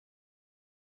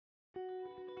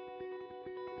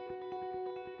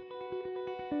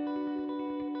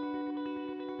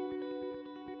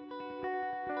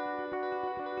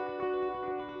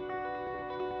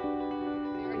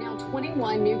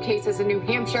21 new cases in New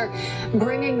Hampshire,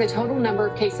 bringing the total number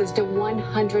of cases to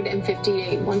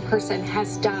 158. One person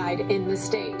has died in the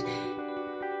state.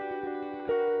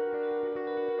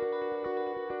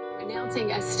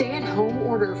 Announcing a stay-at-home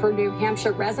order for New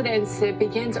Hampshire residents. It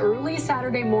begins early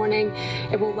Saturday morning.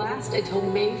 It will last until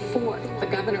May 4th. The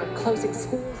governor closing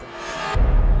schools.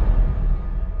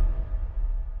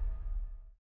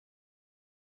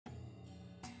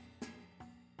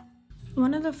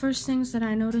 One of the first things that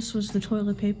I noticed was the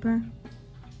toilet paper.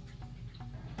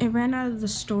 It ran out of the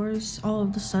stores all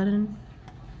of a sudden.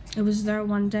 It was there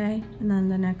one day, and then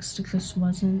the next it just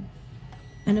wasn't.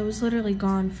 And it was literally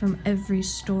gone from every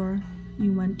store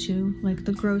you went to, like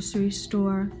the grocery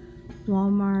store,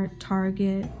 Walmart,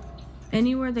 Target.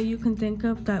 Anywhere that you can think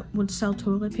of that would sell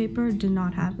toilet paper did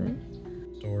not have it.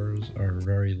 Stores are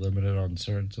very limited on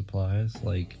certain supplies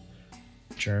like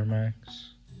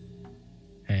Germ-X,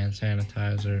 hand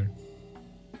sanitizer,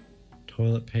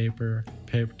 toilet paper,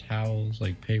 paper towels,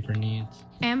 like paper needs.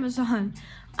 Amazon.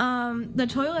 The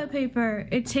toilet paper,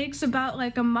 it takes about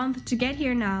like a month to get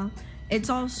here now. It's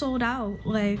all sold out,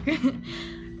 like,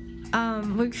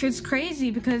 which is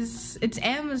crazy because it's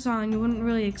Amazon. You wouldn't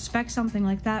really expect something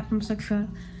like that from such a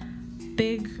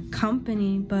big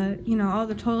company, but, you know, all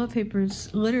the toilet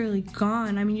paper's literally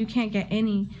gone. I mean, you can't get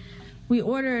any. We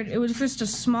ordered, it was just a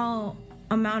small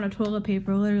amount of toilet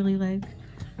paper, literally like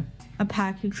a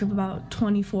package of about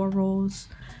 24 rolls,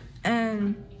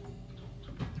 and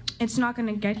it's not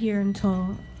gonna get here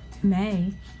until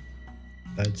May.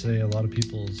 I'd say a lot of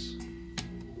people's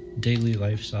daily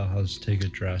lifestyle has taken a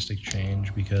drastic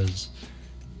change because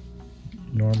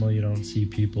normally you don't see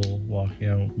people walking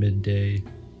out midday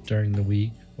during the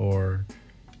week or,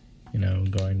 you know,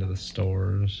 going to the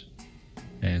stores,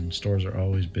 and stores are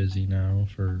always busy now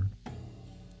for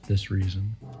this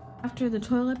reason. After the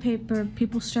toilet paper,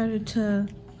 people started to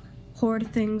hoard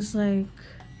things like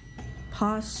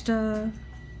pasta.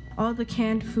 All the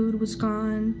canned food was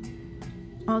gone.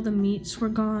 All the meats were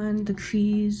gone, the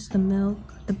cheese, the milk,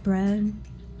 the bread.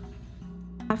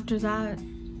 After that,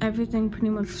 everything pretty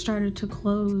much started to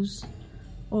close,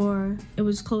 or it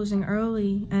was closing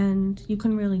early and you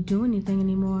couldn't really do anything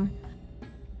anymore.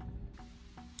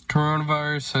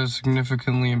 Coronavirus has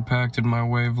significantly impacted my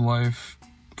way of life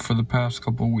for the past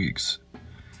couple weeks.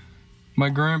 My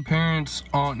grandparents,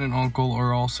 aunt, and uncle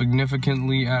are all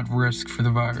significantly at risk for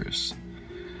the virus.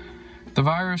 The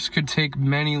virus could take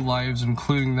many lives,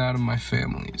 including that of my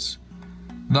family's.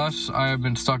 Thus, I have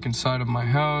been stuck inside of my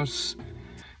house,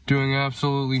 doing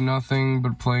absolutely nothing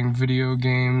but playing video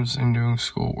games and doing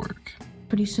schoolwork.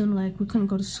 Pretty soon, like, we couldn't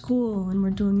go to school, and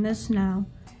we're doing this now.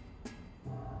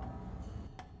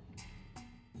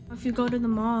 If you go to the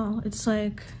mall, it's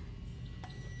like,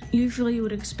 usually you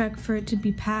would expect for it to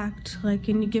be packed, like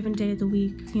any given day of the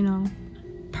week, you know.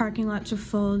 Parking lots are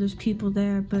full, there's people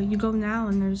there, but you go now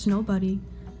and there's nobody.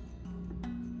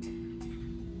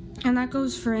 And that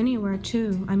goes for anywhere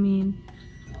too. I mean,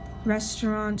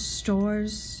 restaurants,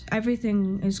 stores,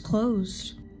 everything is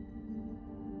closed.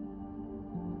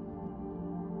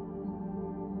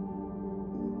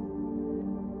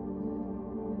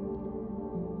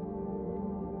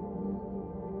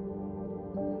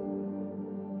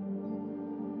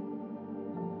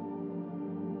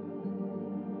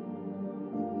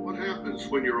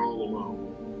 When you're all alone,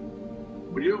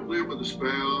 when you don't live with a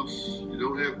spouse, you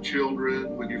don't have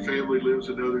children, when your family lives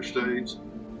in other states,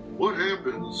 what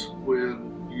happens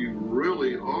when you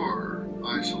really are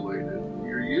isolated?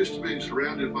 You're used to being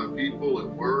surrounded by people at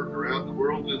work or out in the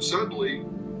world, and suddenly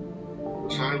the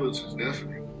silence is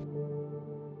deafening.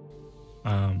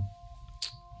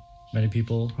 Many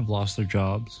people have lost their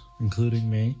jobs, including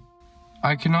me.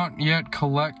 I cannot yet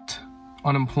collect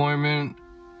unemployment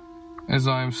as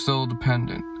I am still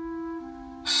dependent.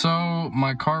 So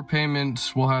my car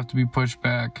payments will have to be pushed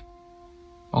back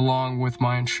along with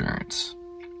my insurance.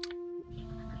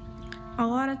 A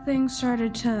lot of things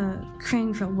started to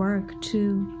change at work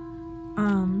too.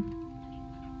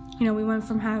 You know, we went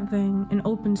from having an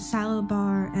open salad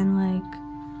bar and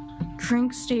like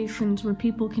drink stations where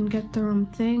people can get their own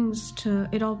things to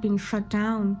it all being shut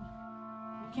down.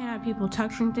 We can't have people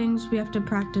touching things. We have to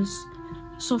practice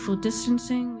social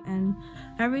distancing, and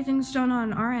everything's done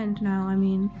on our end now. I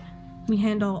mean, we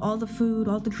handle all the food,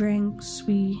 all the drinks,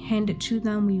 we hand it to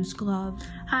them, we use gloves.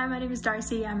 Hi, my name is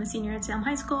Darcy. I'm a senior at Salem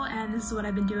High School, and this is what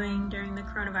I've been doing during the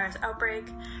coronavirus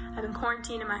outbreak. I've been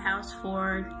quarantined in my house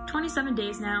for 27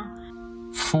 days now.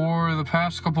 For the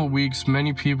past couple of weeks,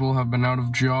 many people have been out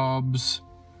of jobs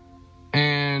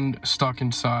and stuck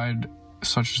inside,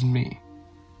 such as me.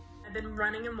 I've been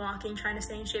running and walking, trying to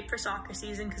stay in shape for soccer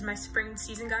season because my spring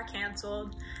season got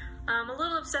canceled. I'm a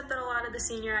little upset that a lot of the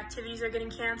senior activities are getting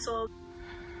canceled.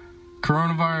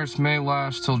 Coronavirus may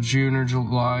last till June or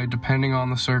July, depending on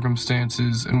the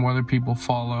circumstances and whether people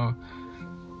follow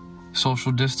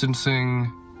social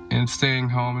distancing and staying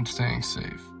home and staying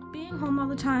safe. Being home all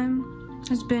the time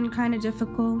has been kind of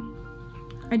difficult.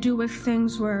 I do wish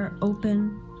things were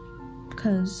open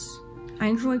because I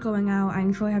enjoy going out, I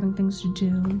enjoy having things to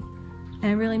do, and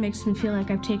it really makes me feel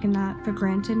like I've taken that for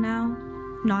granted now,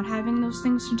 not having those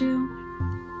things to do.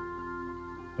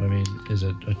 But I mean, is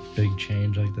it a big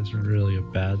change like this really a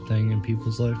bad thing in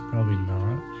people's life? Probably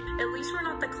not. At least we're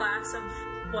not the class of,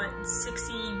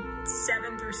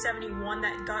 67 through 71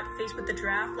 that got faced with the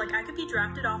draft. Like, I could be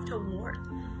drafted off to war.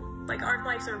 Like, our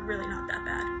lives are really not that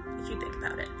bad, if you think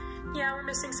about it. Yeah, we're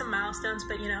missing some milestones,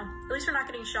 but, at least we're not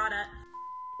getting shot at.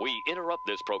 We interrupt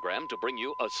this program to bring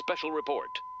you a special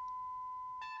report.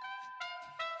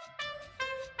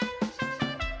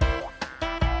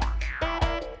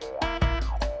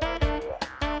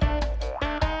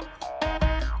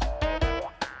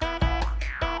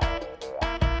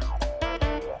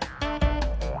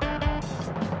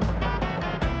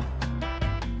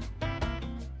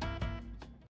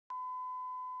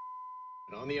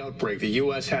 On the outbreak, the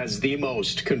U.S. has the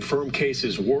most confirmed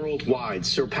cases worldwide,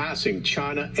 surpassing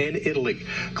China and Italy.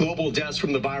 Global deaths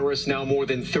from the virus now more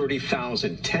than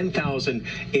 30,000, 10,000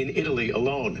 in Italy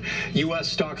alone.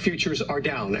 U.S. stock futures are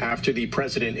down after the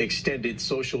president extended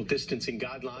social distancing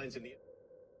guidelines in the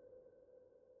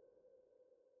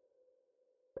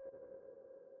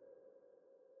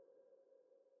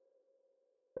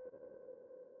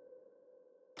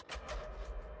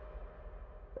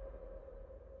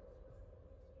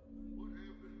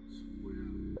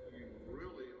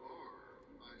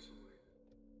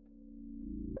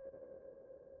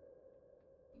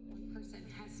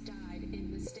has died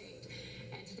in the state.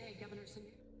 And today, Governor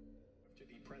Sununu... After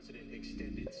the president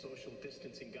extended social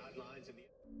distancing guidelines in the...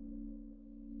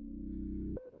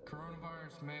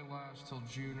 Coronavirus may last till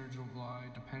June or July,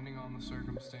 depending on the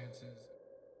circumstances.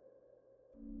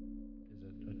 Is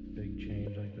it a big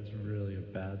change like this really a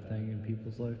bad thing in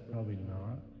people's life? Probably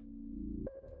not.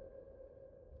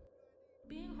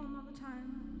 Being home all the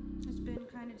time has been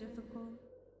kind of difficult.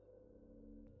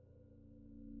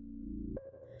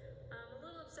 I'm a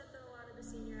little upset that a lot of the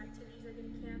senior activities are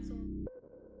getting canceled.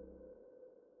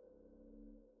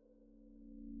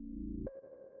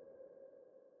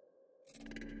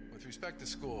 With respect to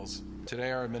schools,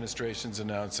 today our administration is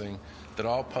announcing that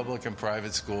all public and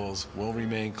private schools will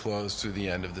remain closed through the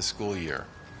end of the school year.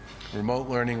 Remote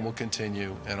learning will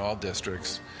continue in all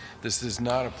districts. This does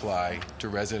not apply to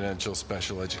residential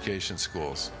special education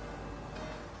schools.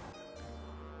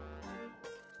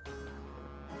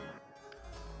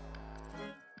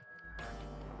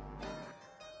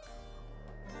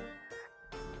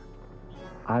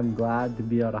 I'm glad to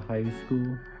be out of high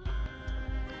school,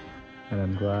 and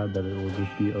I'm glad that it will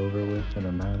just be over with in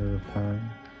a matter of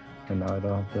time, and I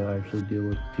don't have to actually deal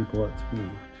with people at school.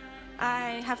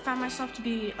 I have found myself to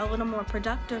be a little more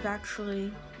productive,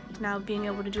 actually, now being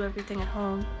able to do everything at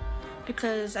home,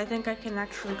 because I think I can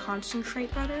actually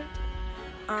concentrate better,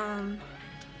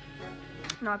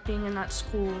 not being in that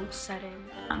school setting.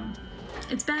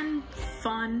 It's been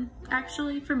fun,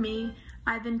 actually, for me.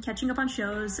 I've been catching up on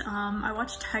shows. I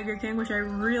watched Tiger King, which I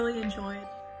really enjoyed.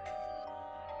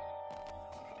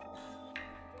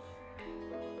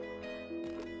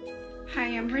 Hi,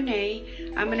 I'm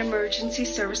Renee. I'm an emergency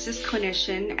services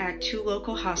clinician at 2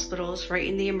 local hospitals right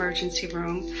in the emergency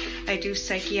room. I do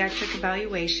psychiatric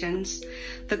evaluations.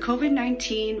 The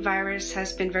COVID-19 virus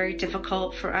has been very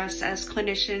difficult for us as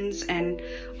clinicians and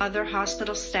other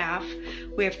hospital staff.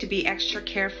 We have to be extra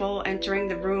careful entering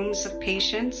the rooms of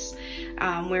patients,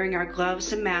 wearing our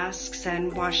gloves and masks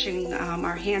and washing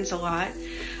our hands a lot.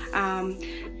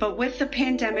 But with the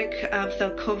pandemic of the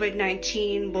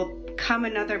COVID-19 will come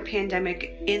another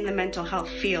pandemic in the mental health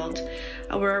field.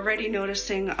 We're already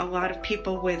noticing a lot of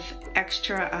people with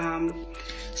extra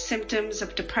symptoms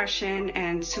of depression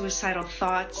and suicidal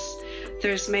thoughts.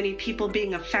 There's many people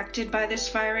being affected by this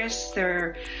virus.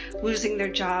 They're losing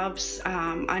their jobs,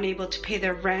 unable to pay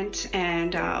their rent,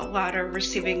 and a lot are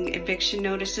receiving eviction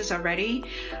notices already.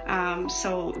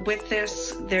 So with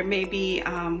this, there may be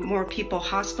more people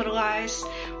hospitalized,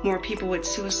 more people with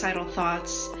suicidal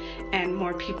thoughts, and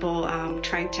more people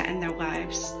trying to end their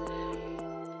lives.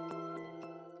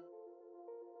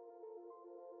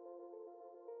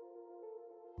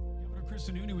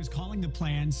 Sununu is calling the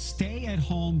plan Stay at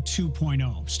Home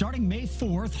 2.0. Starting May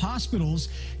 4th, hospitals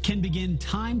can begin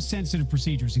time-sensitive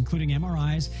procedures, including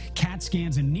MRIs, CAT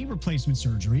scans, and knee replacement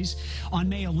surgeries. On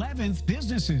May 11th,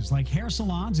 businesses like hair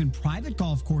salons and private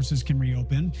golf courses can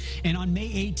reopen. And on May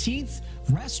 18th,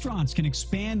 restaurants can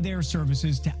expand their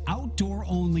services to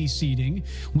outdoor-only seating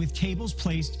with tables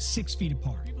placed 6 feet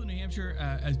apart. People in New Hampshire,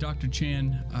 as Dr.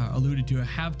 Chan alluded to,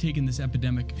 have taken this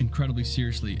epidemic incredibly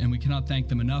seriously, and we cannot thank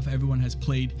them enough. Everyone has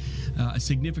played a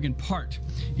significant part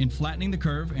in flattening the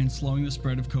curve and slowing the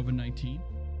spread of COVID-19.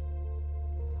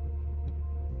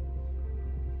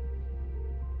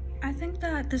 I think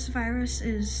that this virus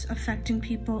is affecting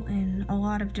people in a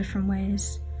lot of different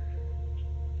ways.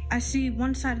 I see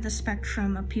one side of the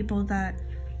spectrum of people that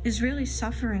is really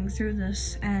suffering through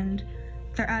this, and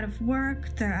they're out of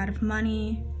work, they're out of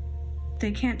money,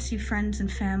 they can't see friends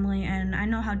and family, and I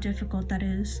know how difficult that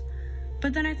is.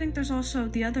 But then I think there's also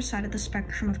the other side of the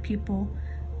spectrum of people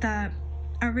that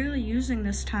are really using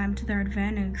this time to their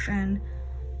advantage and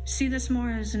see this more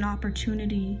as an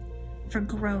opportunity for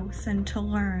growth and to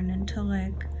learn and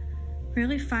to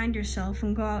really find yourself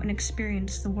and go out and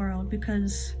experience the world,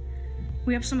 because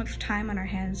we have so much time on our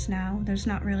hands now. There's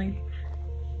not really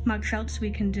much else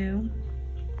we can do.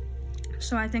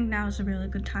 So I think now is a really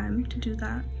good time to do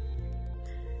that.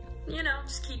 You know,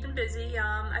 just keeping busy.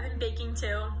 I've been baking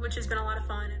too, which has been a lot of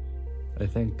fun. I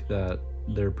think that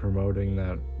they're promoting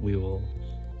that we will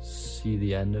see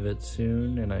the end of it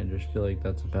soon, and I just feel like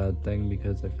that's a bad thing,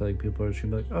 because I feel like people are just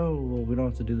gonna be like, oh, well, we don't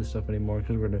have to do this stuff anymore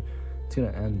because it's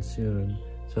gonna end soon.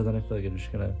 So then I feel like it's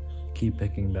just gonna keep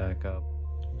picking back up.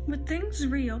 With things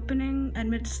reopening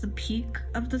amidst the peak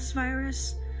of this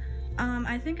virus,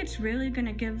 I think it's really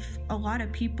gonna give a lot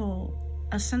of people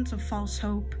a sense of false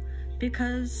hope,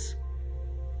 because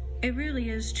it really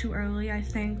is too early, I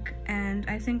think, and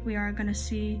I think we are gonna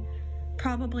see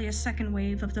probably a second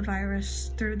wave of the virus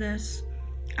through this.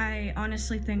 I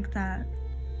honestly think that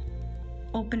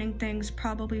opening things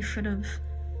probably should have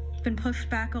been pushed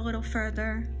back a little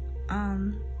further.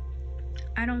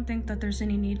 I don't think that there's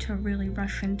any need to really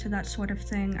rush into that sort of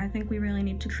thing. I think we really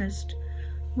need to just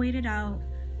wait it out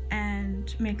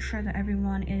and make sure that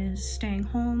everyone is staying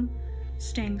home,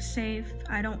 staying safe.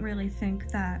 I don't really think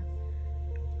that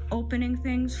opening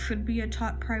things should be a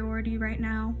top priority right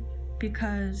now,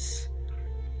 because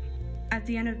at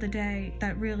the end of the day,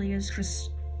 that really is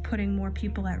just putting more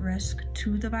people at risk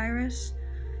to the virus.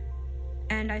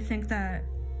 And I think that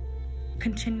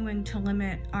continuing to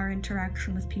limit our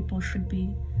interaction with people should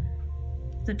be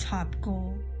the top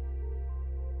goal.